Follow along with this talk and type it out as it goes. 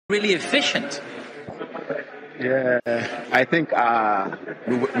really efficient. Yeah, I think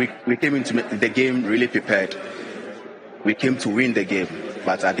we came into the game really prepared. We came to win the game,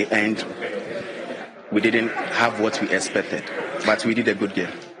 but at the end, we didn't have what we expected. But we did a good game.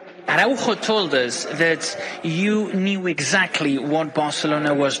 Araujo told us that you knew exactly what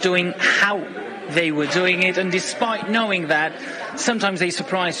Barcelona was doing, how they were doing it, and despite knowing that, sometimes they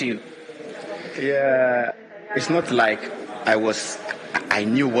surprise you. Yeah, it's not like I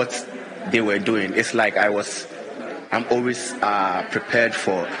knew what they were doing. It's like I'm always prepared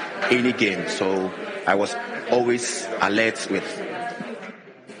for any game, so I was always alert with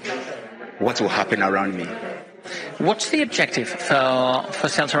what will happen around me. What's the objective for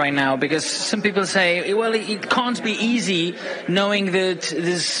Celta right now? Because some people say, well, it can't be easy knowing that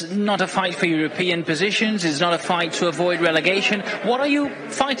there's not a fight for European positions, it's not a fight to avoid relegation. What are you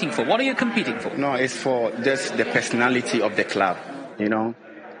fighting for? What are you competing for? No, it's for just the personality of the club, you know.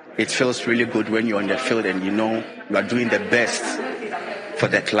 It feels really good when you're on the field and you know you are doing the best for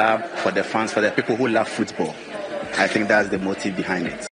the club, for the fans, for the people who love football. I think that's the motive behind it.